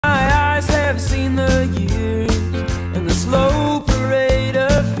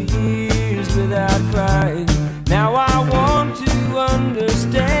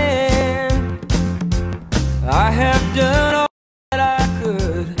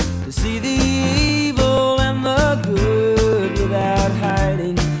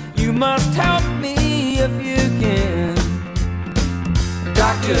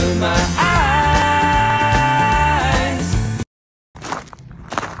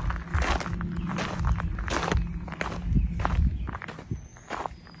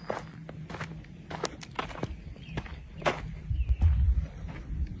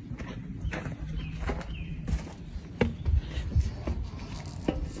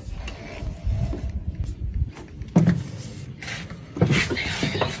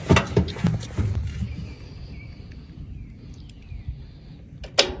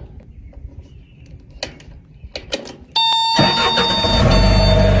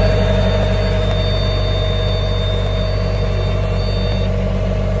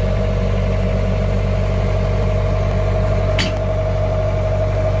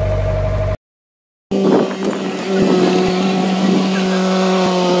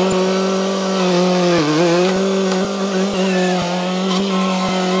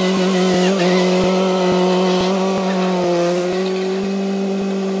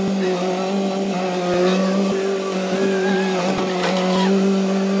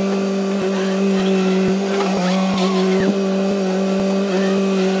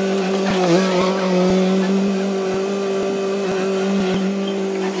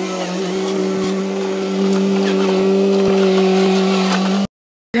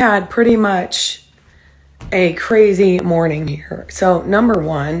had pretty much a crazy morning here. So number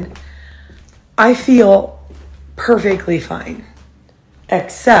one, I feel perfectly fine,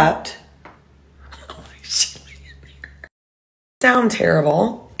 except sound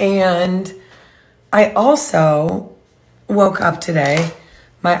terrible. And I also woke up today.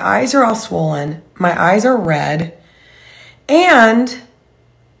 My eyes are all swollen. My eyes are red. And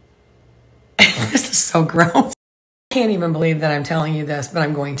this is so gross. I can't even believe that I'm telling you this, but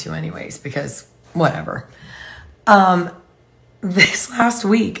I'm going to anyways, because whatever. This last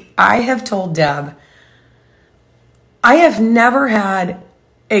week, I have told Deb, I have never had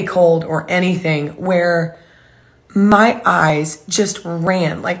a cold or anything where my eyes just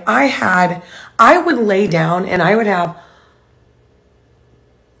ran. Like I would lay down and I would have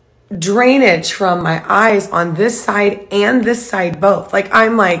drainage from my eyes on this side and this side both. Like,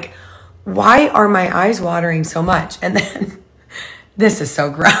 I'm like, why are my eyes watering so much? And then this is so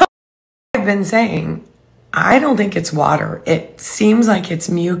gross. I've been saying, I don't think it's water. It seems like it's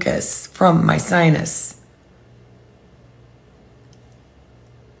mucus from my sinus.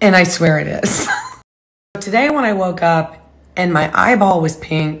 And I swear it is. Today when I woke up and my eyeball was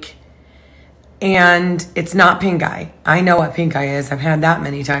pink, and it's not pink eye. I know what pink eye is. I've had that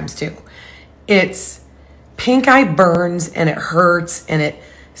many times too. It's pink eye burns and it hurts and it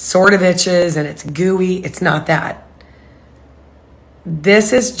sort of itches and it's gooey. It's not that.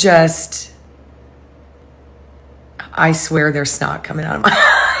 This is just, I swear there's snot coming out of my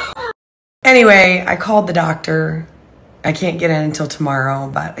eye. Anyway, I called the doctor. I can't get in until tomorrow,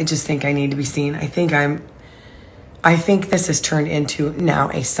 but I just think I need to be seen. I think this has turned into now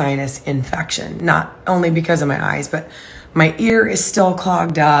a sinus infection, not only because of my eyes, but my ear is still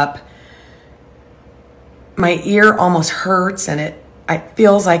clogged up. My ear almost hurts and it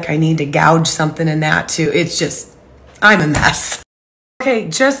feels like I need to gouge something in that too. It's just, I'm a mess. Okay,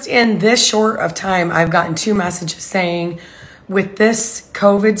 just in this short of time, I've gotten 2 messages saying with this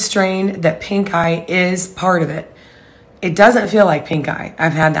COVID strain that pink eye is part of it. It doesn't feel like pink eye.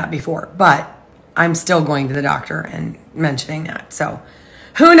 I've had that before, but I'm still going to the doctor and mentioning that. So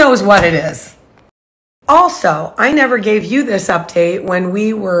who knows what it is. Also, I never gave you this update when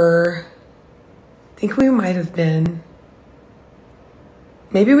we were, I think we might have been,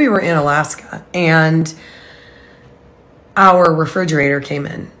 maybe we were in Alaska and our refrigerator came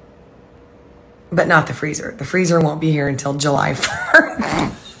in, but not the freezer. The freezer won't be here until July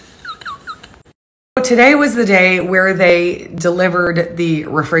 4th. Today was the day where they delivered the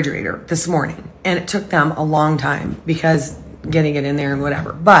refrigerator this morning, and it took them a long time because getting it in there and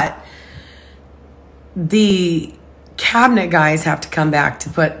whatever. But the cabinet guys have to come back to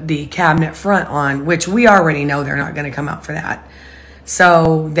put the cabinet front on, which we already know they're not going to come out for that.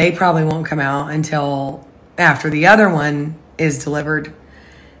 So they probably won't come out until after the other one is delivered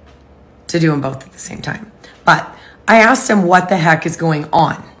to do them both at the same time. But I asked him what the heck is going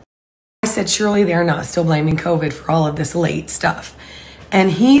on. I said, surely they're not still blaming COVID for all of this late stuff. And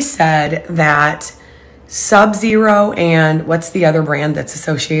he said that Sub-Zero and what's the other brand that's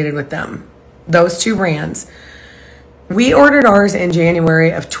associated with them? Those 2 brands. We ordered ours in January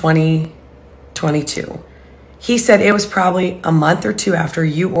of 2022. He said it was probably a month or 2 after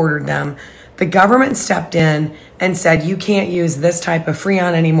you ordered them. The government stepped in and said, you can't use this type of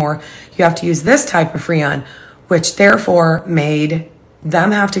Freon anymore. You have to use this type of Freon, which therefore made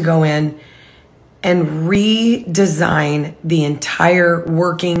them have to go in and redesign the entire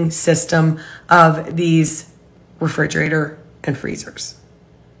working system of these refrigerator and freezers.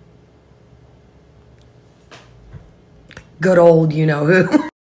 Good old you know who.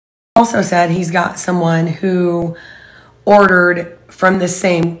 Also said he's got someone who ordered from the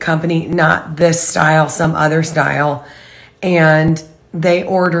same company, not this style, some other style, and they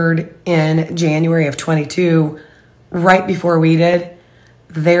ordered in January of 22, right before we did.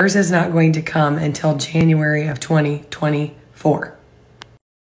 Theirs is not going to come until January of 2024.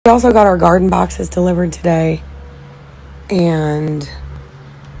 We also got our garden boxes delivered today, and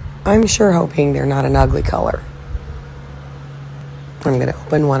I'm sure hoping they're not an ugly color. I'm going to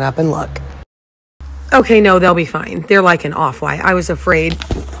open one up and look. Okay, no, they'll be fine. They're like an off-white. I was afraid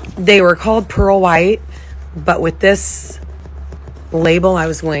they were called pearl white, but with this label, I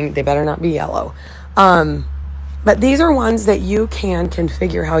was going, they better not be yellow. But these are ones that you can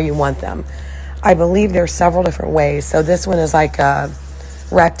configure how you want them. I believe there's several different ways. So this one is like a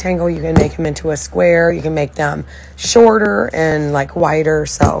rectangle. You can make them into a square. You can make them shorter and like wider.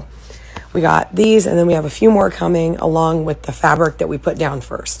 So we got these, and then we have a few more coming along with the fabric that we put down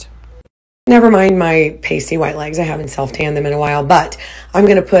first. Never mind my pasty white legs. I haven't self-tanned them in a while, but I'm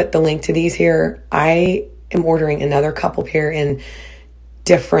going to put the link to these here. I am ordering another couple pair in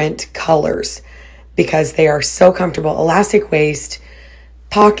different colors because they are so comfortable. Elastic waist,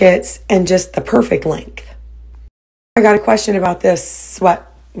 pockets, and just the perfect length. I got a question about this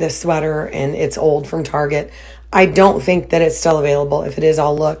sweater, and it's old from Target. I don't think that it's still available. If it is,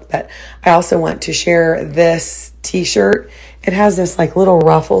 I'll look. But I also want to share this t-shirt. It has this like little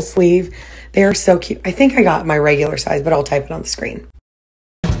ruffle sleeve. They are so cute. I think I got my regular size, but I'll type it on the screen.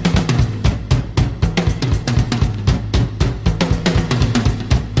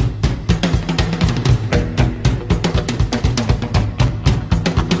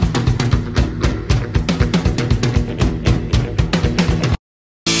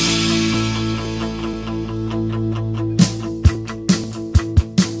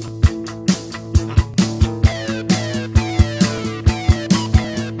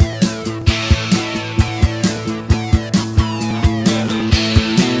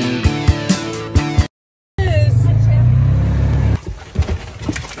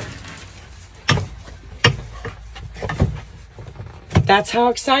 That's how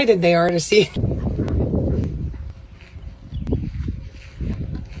excited they are to see it.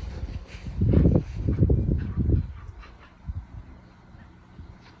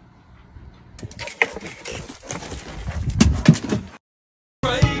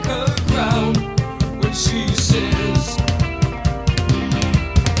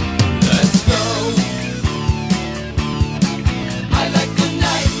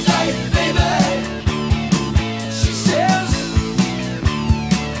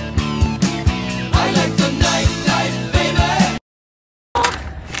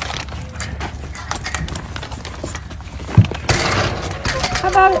 How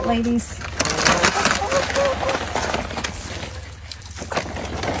about it, ladies?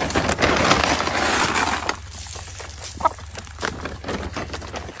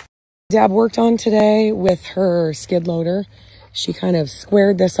 Deb worked on today with her skid loader. She kind of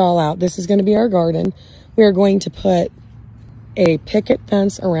squared this all out. This is going to be our garden. We are going to put a picket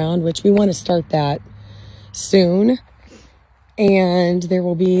fence around, which we want to start that soon. And there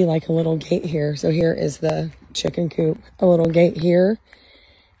will be like a little gate here. So here is the chicken coop, a little gate here.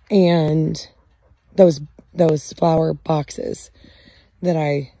 And those flower boxes that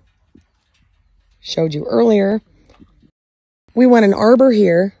I showed you earlier. We want an arbor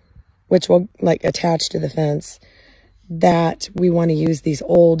here, which will like attach to the fence, that we want to use these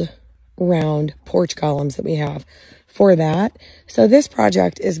old round porch columns that we have for that. So this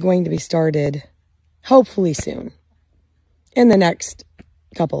project is going to be started hopefully soon, in the next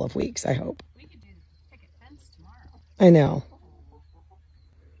couple of weeks, I hope. We could do the picket fence tomorrow. I know.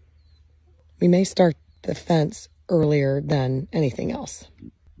 We may start the fence earlier than anything else.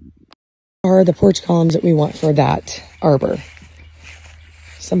 Are the porch columns that we want for that arbor.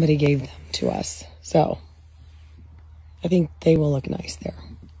 Somebody gave them to us, so I think they will look nice there.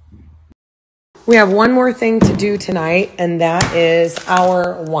 We have one more thing to do tonight, and that is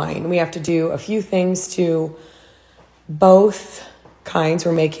our wine. We have to do a few things to both kinds.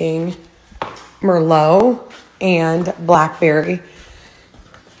 We're making Merlot and Blackberry.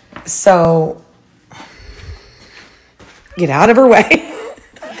 So get out of her way.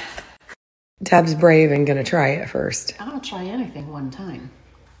 Deb's brave and gonna try it first. I'll try anything one time.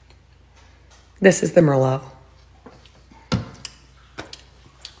 This is the Merlot.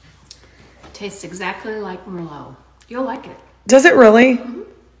 Tastes exactly like Merlot. You'll like it. Does it really? Mm-hmm.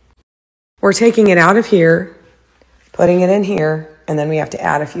 We're taking it out of here, putting it in here, and then we have to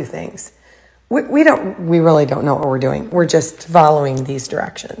add a few things. We really don't know what we're doing. We're just following these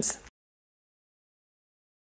directions.